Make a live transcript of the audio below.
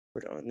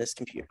We're on this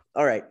computer.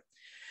 All right.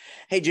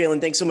 Hey,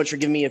 Jalen, thanks so much for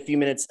giving me a few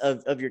minutes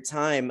of your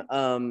time.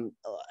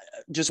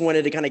 Just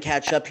wanted to kind of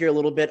catch up here a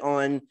little bit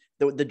on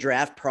the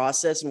draft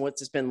process and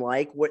what's it's been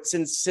like. What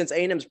since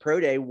A&M's Pro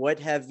Day, what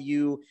have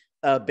you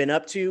been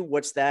up to?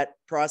 What's that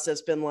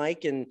process been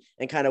like, and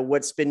kind of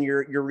what's been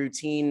your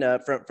routine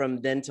from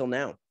then till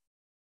now?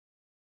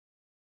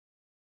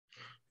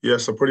 Yeah,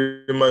 so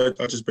pretty much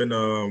I've just been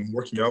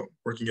working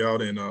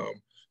out, and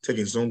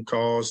taking Zoom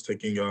calls,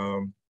 taking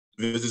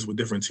visits with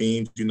different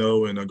teams,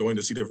 and going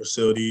to see their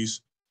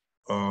facilities.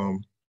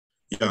 Um,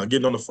 yeah,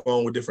 getting on the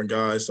phone with different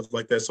guys, stuff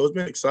like that. So it's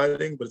been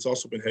exciting, but it's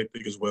also been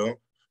hectic as well,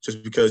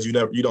 just because you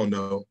don't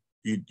know,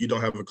 you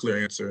don't have a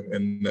clear answer,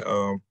 and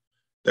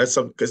that's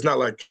something. It's not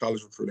like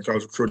college recruiting.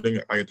 College recruiting,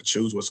 I get to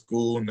choose what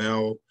school.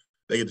 Now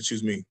they get to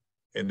choose me,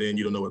 and then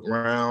you don't know what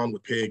round,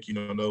 what pick, you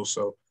don't know.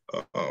 So,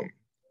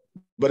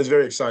 but it's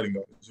very exciting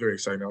though. It's very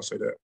exciting. I'll say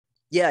that.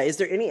 Yeah. Is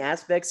there any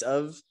aspects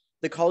of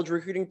the college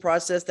recruiting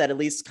process that at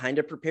least kind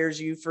of prepares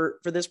you for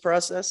this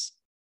process?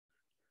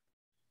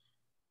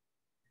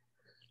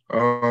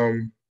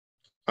 Um,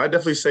 I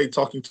definitely say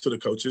talking to the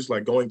coaches,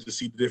 like going to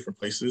see the different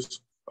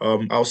places.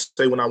 I'll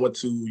say when I went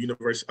to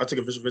university, I took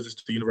a visit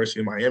to the University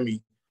of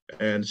Miami,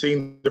 and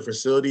seeing the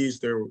facilities.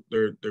 They're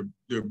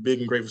big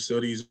and great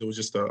facilities. It was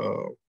just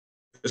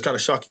it's kind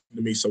of shocking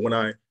to me. So when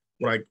I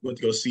went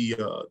to go see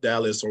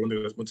Dallas, or when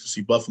I went to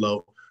see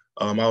Buffalo,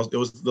 it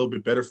was a little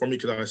bit better for me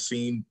because I've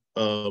seen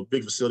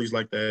big facilities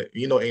like that.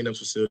 A&M's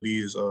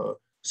facility is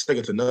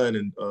second to none,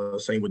 and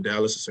same with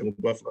Dallas, and same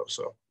with Buffalo.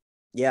 So.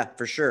 Yeah,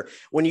 for sure.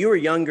 When you were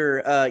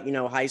younger,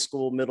 high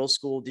school, middle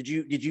school, did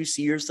you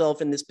see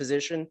yourself in this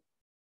position?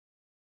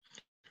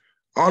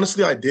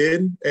 Honestly, I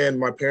did, and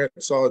my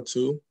parents saw it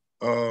too.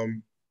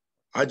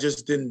 I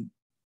just didn't.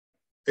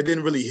 It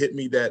didn't really hit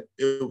me that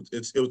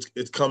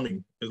it's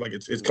coming.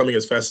 It's coming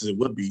as fast as it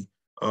would be.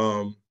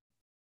 Um,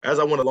 as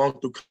I went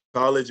along through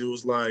college, it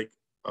was like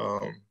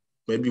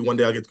maybe one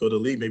day I get to go to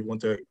the league, maybe one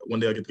day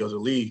I get to go to the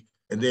league,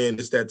 and then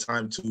it's that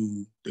time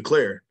to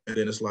declare, and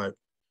then it's like,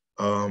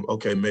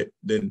 okay,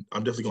 then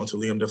I'm definitely going to the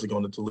league. I'm definitely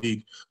going to the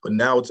league. But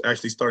now it's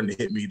actually starting to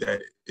hit me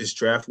that it's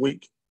draft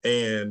week,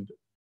 and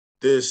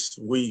this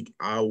week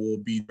I will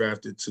be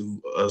drafted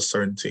to a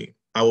certain team.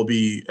 I will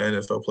be an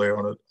NFL player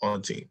on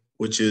a team,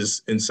 which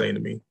is insane to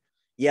me.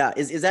 Yeah.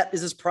 Is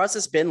this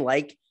process been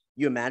like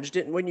you imagined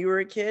it when you were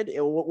a kid?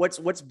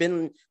 What's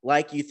been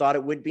like you thought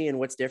it would be, and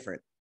what's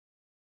different?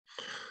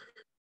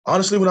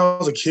 Honestly, when I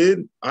was a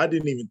kid, I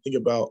didn't even think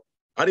about.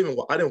 I didn't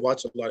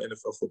watch a lot of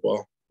NFL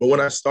football, but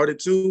when I started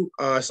to,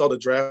 I saw the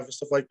draft and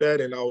stuff like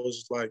that, and I was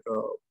just like,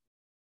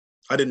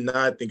 I did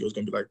not think it was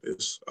gonna be like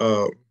this.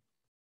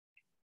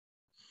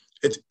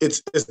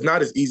 It's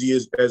not as easy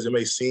as it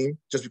may seem,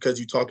 just because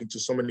you're talking to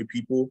so many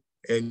people,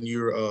 and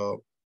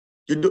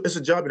it's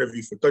a job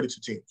interview for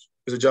 32 teams.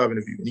 It's a job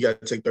interview, and you got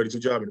to take 32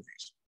 job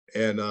interviews,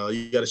 and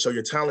you got to show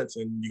your talents,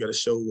 and you got to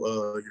show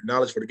your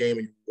knowledge for the game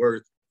and your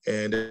worth.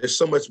 And there's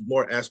so much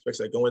more aspects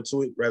that go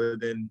into it rather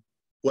than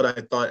what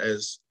I thought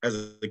as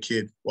a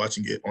kid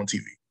watching it on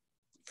TV.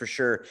 For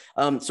sure.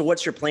 So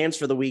what's your plans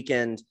for the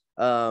weekend?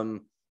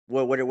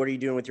 What are you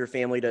doing with your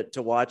family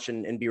to watch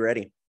and be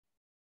ready?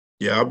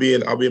 Yeah, I'll be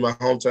in my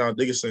hometown,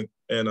 Dickinson,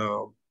 and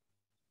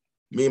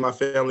me and my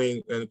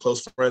family and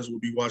close friends will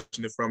be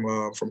watching it from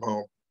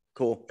home.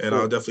 Cool. And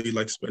I'll Cool. definitely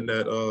like spend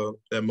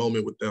that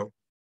moment with them.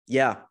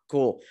 Yeah,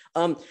 cool.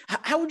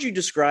 How would you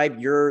describe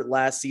your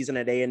last season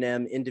at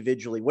A&M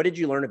individually? What did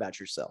you learn about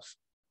yourself?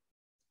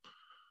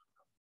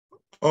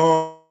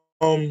 Um,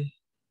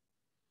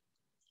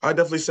 I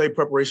definitely say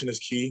preparation is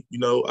key.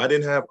 I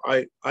didn't have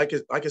I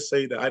could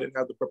say that I didn't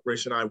have the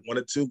preparation I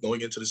wanted to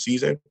going into the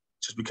season,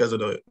 just because of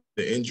the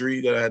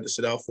injury that I had to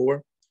sit out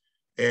for,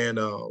 and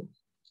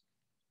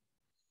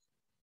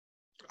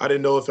I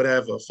didn't know if it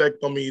had an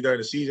effect on me during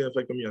the season,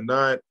 affect on me or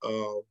not.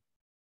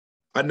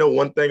 I know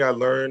one thing I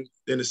learned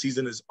in the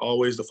season is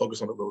always to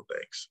focus on the little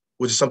things,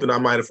 which is something I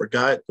might have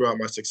forgot throughout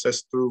my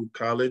success through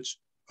college.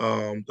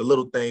 The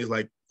little things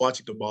like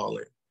watching the ball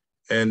in,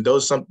 and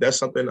that's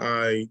something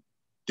I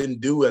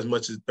didn't do as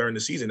much as during the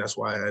season. That's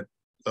why I had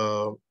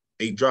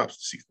 8 drops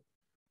this season,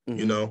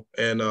 Mm-hmm.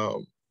 and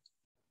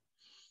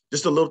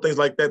just the little things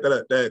like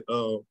that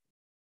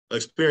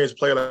experienced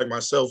player like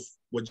myself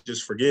would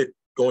just forget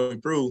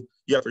going through.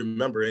 You have to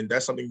remember, and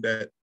that's why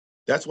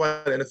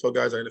the NFL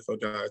guys are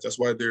NFL guys. That's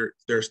why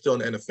they're still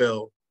in the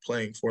NFL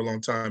playing for a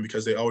long time,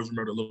 because they always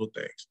remember the little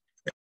things.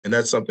 And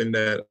that's something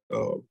that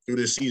through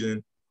this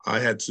season I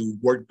had to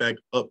work back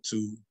up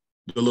to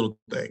the little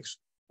things.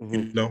 You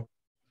Mm-hmm. know.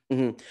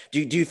 Mm-hmm.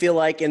 Do you feel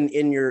like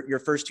in your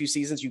first two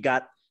seasons you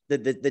got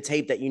the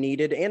tape that you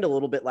needed, and a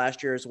little bit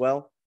last year as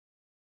well?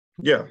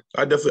 Yeah,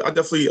 I could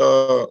definitely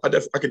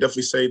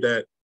say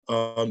that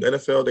the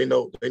NFL,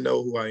 they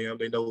know who I am.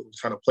 They know what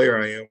kind of player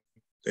I am.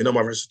 They know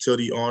my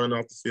versatility on and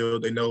off the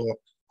field. They know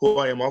who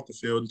I am off the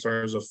field in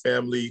terms of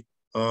family,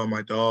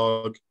 my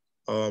dog,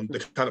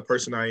 the kind of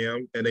person I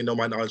am, and they know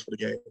my knowledge for the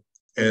game.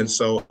 And Mm-hmm.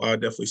 so I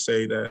definitely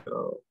say that,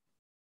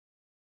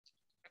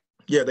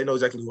 yeah, they know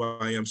exactly who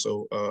I am.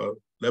 So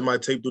let my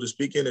tape do the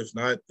speaking. If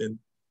not, then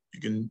you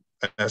can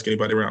ask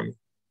anybody around me.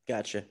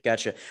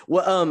 Gotcha.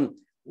 Well,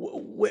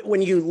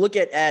 when you look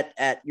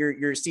at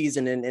your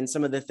season and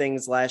some of the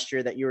things last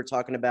year that you were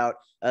talking about,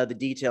 the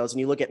details, and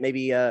you look at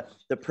maybe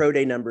the pro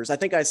day numbers, I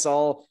think I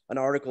saw an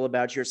article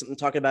about you or something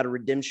talking about a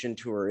redemption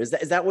tour. Is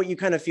that what you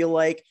kind of feel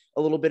like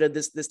a little bit of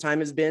this time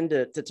has been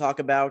to talk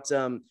about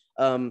the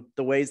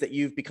ways that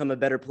you've become a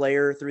better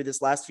player through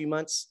this last few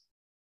months?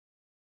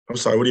 I'm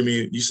sorry, what do you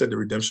mean? You said the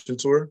redemption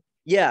tour?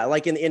 Yeah,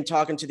 like in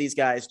talking to these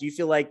guys, do you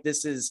feel like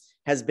this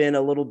has been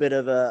a little bit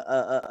of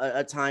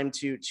a time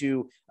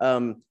to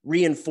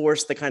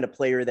reinforce the kind of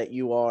player that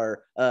you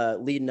are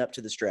leading up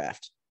to this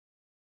draft?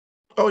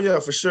 Oh yeah,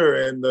 for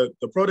sure. And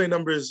the pro day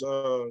numbers,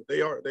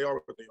 they are what they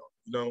are.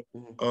 You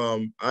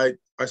know,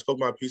 I spoke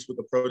my piece with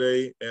the pro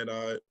day and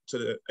to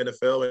the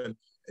NFL,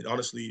 and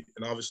honestly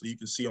and obviously you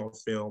can see on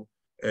film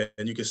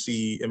and you can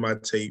see in my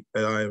tape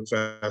that I am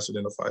faster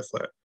than a 5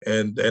 flat,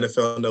 and the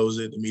NFL knows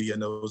it, the media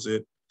knows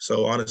it.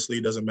 So honestly,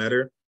 it doesn't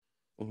matter.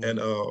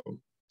 Mm-hmm.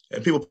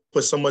 And people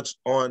put so much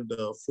on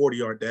the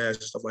 40-yard dash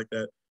and stuff like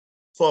that.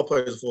 Football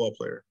player is a football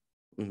player.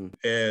 Mm-hmm.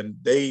 And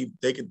they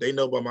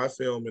know by my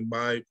film and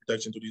my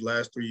production through the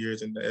last 3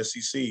 years in the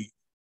SEC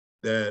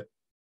that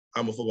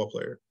I'm a football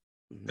player,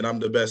 Mm-hmm. and I'm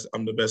the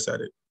best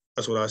at it.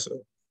 That's what I say.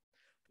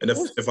 And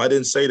if I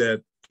didn't say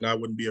that, then I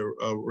wouldn't be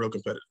a real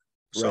competitor.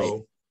 So,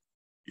 right.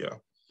 Yeah.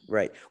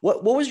 Right.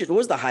 What was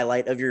the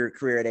highlight of your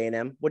career at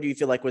A&M? What do you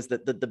feel like was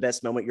the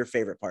best moment, your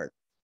favorite part?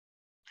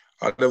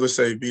 I'd never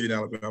say beating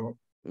Alabama.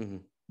 Mm-hmm.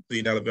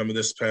 Beating Alabama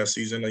this past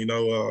season. You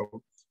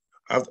know,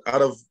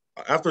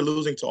 after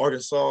losing to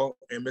Arkansas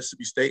and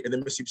Mississippi State, and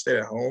then Mississippi State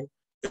at home,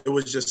 it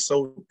was just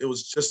so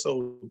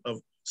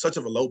such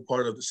of a low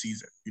part of the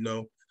season. You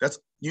know, that's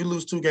you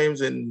lose 2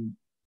 games in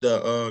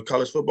the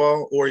college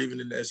football or even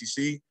in the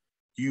SEC,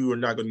 you are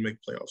not going to make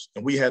playoffs.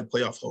 And we had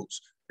playoff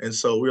hopes, and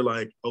so we're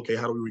like, okay,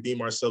 how do we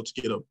redeem ourselves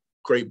to get a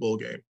great bowl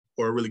game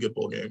or a really good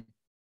bowl game?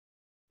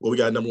 Well, we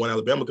got number 1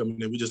 Alabama coming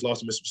in. We just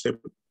lost to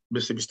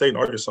Mississippi State and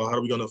Arkansas. How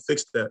are we going to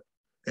fix that?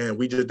 And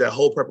we did that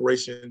whole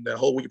preparation, that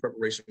whole week of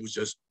preparation was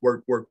just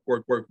work.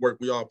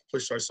 We all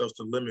pushed ourselves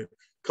to the limit.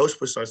 Coach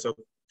pushed us to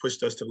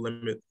the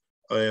limit.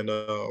 And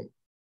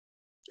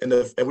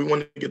we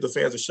wanted to give the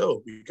fans a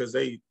show because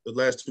the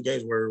last 2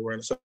 games were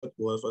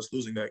unacceptable of us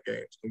losing that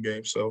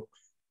game. So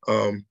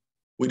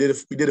we did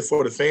it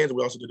for the fans.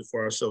 We also did it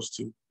for ourselves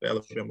too. The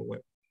Alabama win.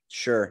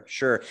 Sure.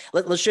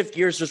 Let's shift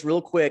gears just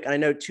real quick. I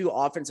know 2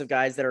 offensive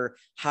guys that are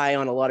high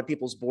on a lot of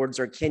people's boards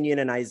are Kenyon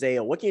and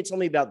Isaiah. What can you tell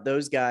me about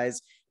those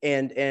guys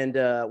and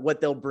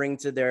what they'll bring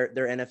to their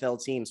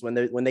NFL teams when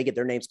they get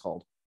their names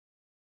called?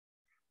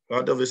 I'll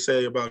definitely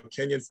say about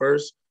Kenyon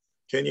first.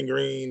 Kenyon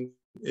Green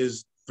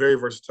is very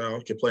versatile.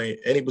 Can play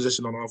any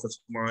position on the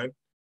offensive line.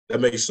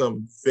 That makes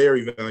him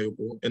very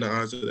valuable in the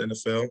eyes of the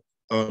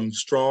NFL.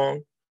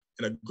 Strong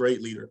and a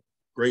great leader.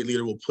 Great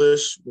leader will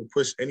push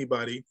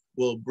anybody,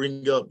 will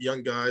bring up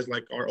young guys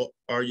like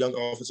our young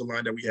offensive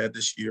line that we had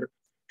this year.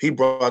 He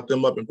brought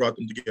them up and brought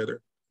them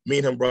together. Me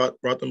and him brought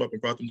them up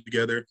and brought them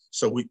together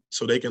so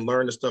they can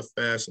learn the stuff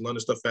fast and learn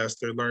the stuff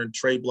faster, learn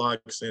trade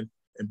blocks and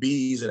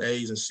B's and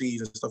A's and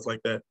C's and stuff like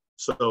that.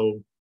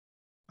 So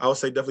I would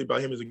say definitely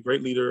about him as a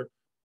great leader,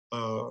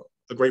 a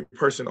great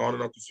person on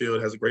and off the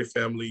field, has a great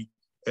family,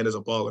 and is a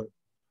baller.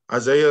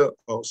 Isaiah,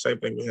 same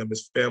thing with him.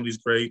 His family's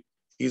great.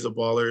 He's a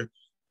baller.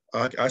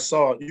 I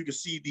saw you could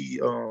see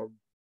the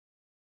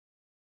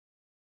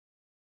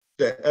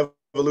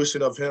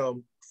evolution of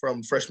him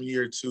from freshman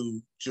year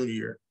to junior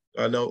year.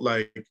 I know,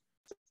 like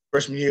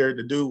freshman year,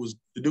 the dude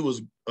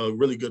was a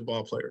really good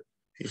ball player.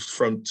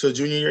 To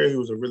junior year, he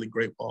was a really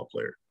great ball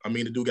player. I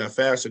mean, the dude got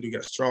faster, the dude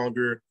got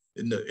stronger.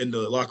 In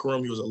the locker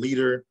room, he was a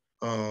leader.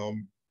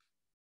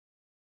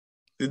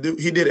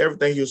 He did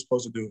everything he was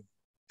supposed to do,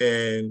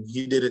 and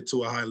he did it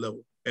to a high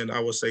level. And I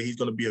would say he's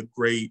going to be a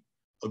great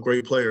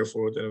player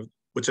for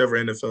whichever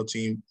NFL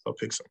team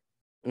picks him.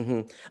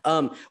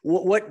 Mm-hmm.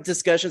 What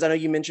discussions? I know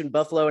you mentioned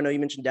Buffalo. I know you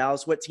mentioned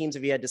Dallas. What teams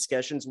have you had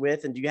discussions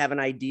with? And do you have an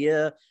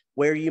idea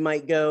where you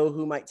might go,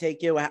 who might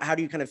take you? How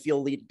do you kind of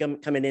feel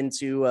coming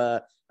into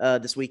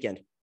this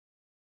weekend?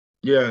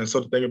 Yeah, and so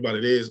the thing about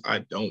it is, I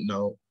don't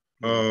know.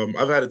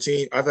 I've had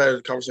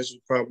a conversation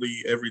with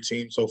probably every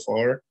team so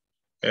far,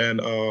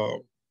 and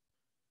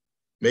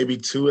maybe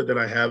 2 teams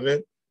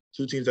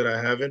that I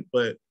haven't,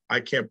 but I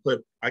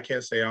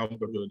can't say I'm going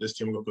to go to this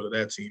team, I'm going to go to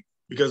that team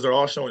because they're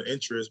all showing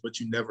interest, but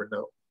you never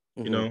know,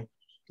 you know?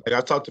 Like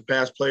I talked to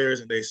past players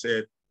and they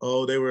said,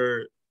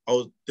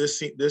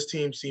 this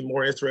team seemed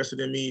more interested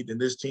in me than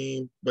this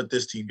team, but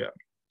this team got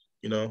me,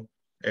 you know?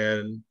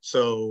 And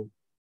so,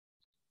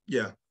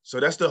 yeah. So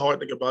that's the hard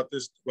thing about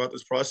this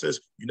process.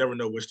 You never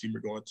know which team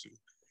you're going to.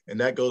 And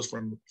that goes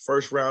from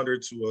first rounder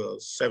to a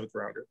 7th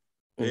rounder.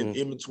 And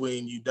in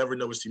between, you never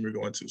know which team you're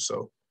going to.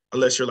 So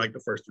unless you're like the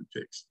first 3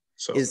 picks.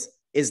 So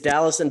is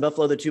Dallas and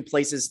Buffalo the 2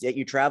 places that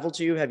you travel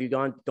to? Have you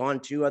gone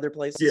to other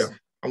places? Yeah,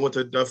 I went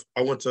to Dallas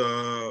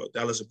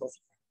and Buffalo.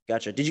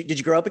 Gotcha. Did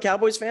you grow up a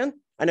Cowboys fan?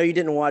 I know you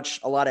didn't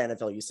watch a lot of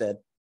NFL. You said.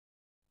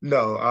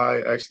 No,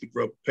 I actually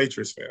grew up a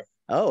Patriots fan.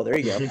 Oh, there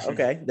you go.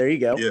 Okay, there you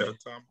go. Yeah,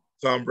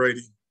 Tom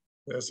Brady.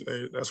 That's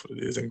what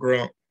it is. And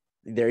Gronk.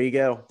 There you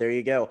go. There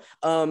you go.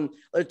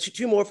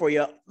 Two more for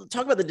you.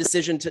 Talk about the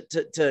decision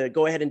to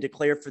go ahead and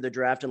declare for the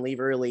draft and leave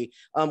early.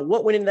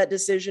 What went into that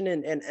decision,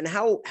 and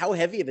how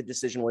heavy of a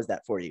decision was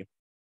that for you?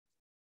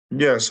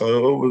 Yeah,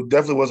 so it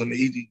definitely wasn't an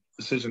easy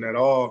decision at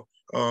all.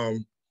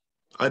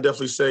 I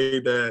definitely say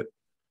that,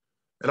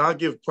 and I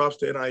give props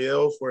to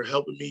NIL for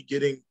helping me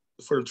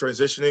for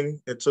transitioning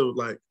into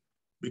like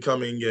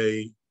becoming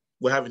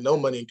having no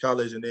money in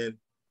college, and then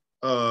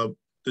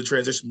the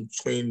transition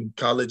between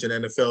college and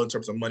NFL in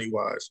terms of money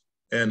wise.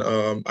 And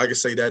I can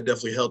say that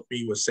definitely helped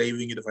me with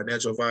saving and a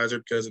financial advisor,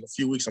 because in a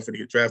few weeks I'm going to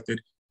get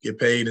drafted, get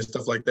paid and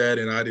stuff like that.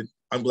 And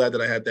I'm glad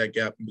that I had that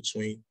gap in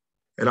between.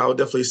 And I would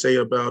definitely say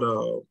about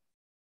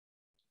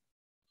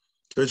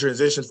the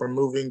transition from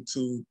moving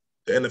to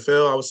the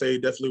NFL, I would say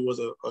definitely was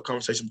a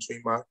conversation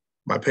between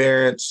my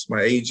parents,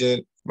 my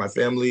agent, my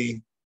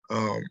family,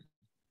 and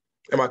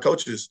my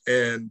coaches.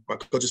 And my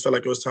coaches felt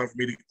like it was time for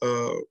me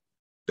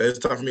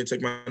to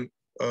take my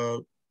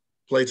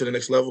play to the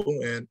next level.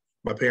 And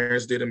my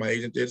parents did, and my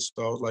agent did. So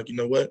I was like, you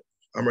know what?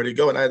 I'm ready to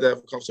go. And I had to have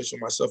a conversation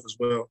with myself as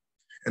well,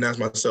 and ask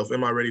myself,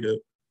 am I ready to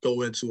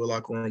go into a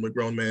locker room with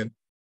grown men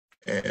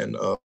and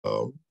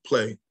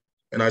play?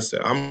 And I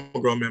said, I'm a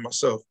grown man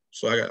myself,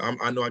 so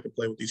I know I can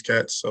play with these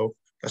cats. So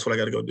that's what I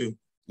got to go do.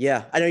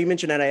 Yeah, I know you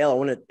mentioned NIL. I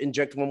want to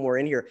inject one more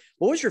in here.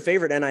 What was your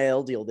favorite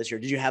NIL deal this year?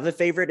 Did you have a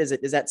favorite?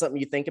 Is that something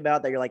you think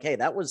about that you're like, hey,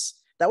 that was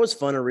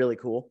fun or really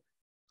cool?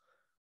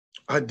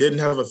 I didn't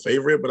have a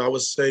favorite, but I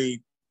would say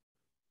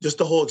just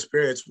the whole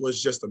experience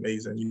was just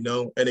amazing,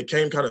 and it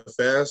came kind of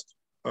fast.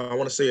 I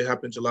want to say it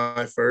happened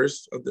July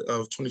 1st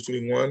of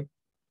 2021.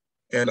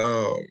 And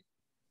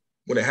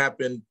when it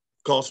happened,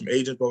 calls from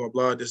agents, blah, blah,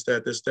 blah, this,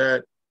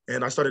 that.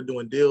 And I started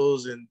doing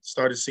deals and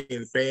started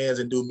seeing fans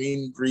and do meet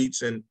and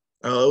greets. And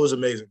it was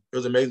amazing. It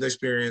was an amazing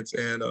experience.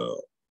 And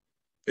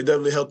it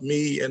definitely helped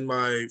me and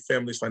my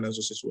family's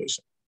financial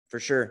situation. For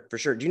sure. For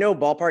sure. Do you know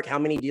ballpark how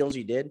many deals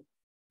you did?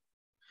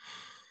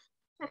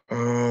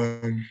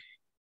 10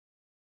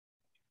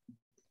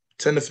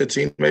 to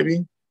 15,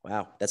 maybe.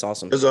 Wow. That's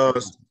awesome.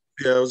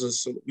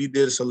 We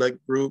did a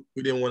select group.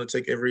 We didn't want to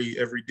take every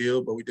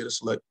deal, but we did a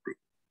select group.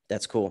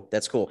 That's cool.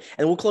 That's cool.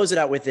 And we'll close it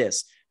out with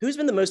this. Who's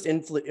been the most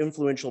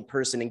influential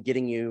person in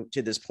getting you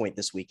to this point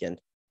this weekend?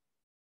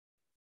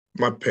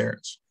 My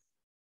parents.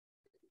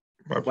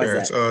 Why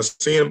is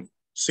that?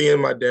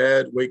 Seeing my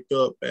dad wake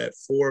up at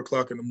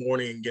 4:00 in the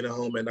morning and get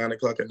home at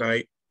 9:00 at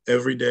night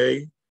every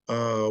day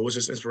was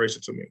just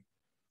inspiration to me.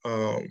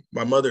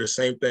 My mother,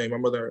 same thing. My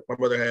mother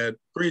had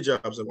 3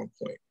 jobs at one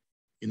point,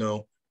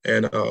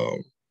 and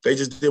they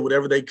just did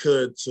whatever they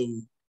could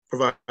to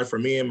provide for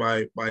me and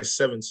my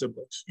 7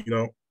 siblings,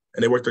 and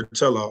they worked their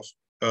tail off.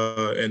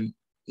 And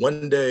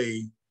one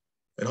day,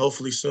 and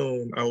hopefully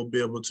soon, I will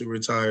be able to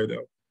retire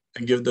them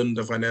and give them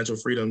the financial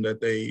freedom that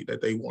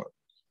they want.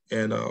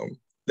 And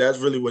that's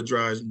really what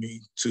drives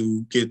me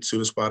to get to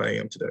the spot I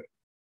am today.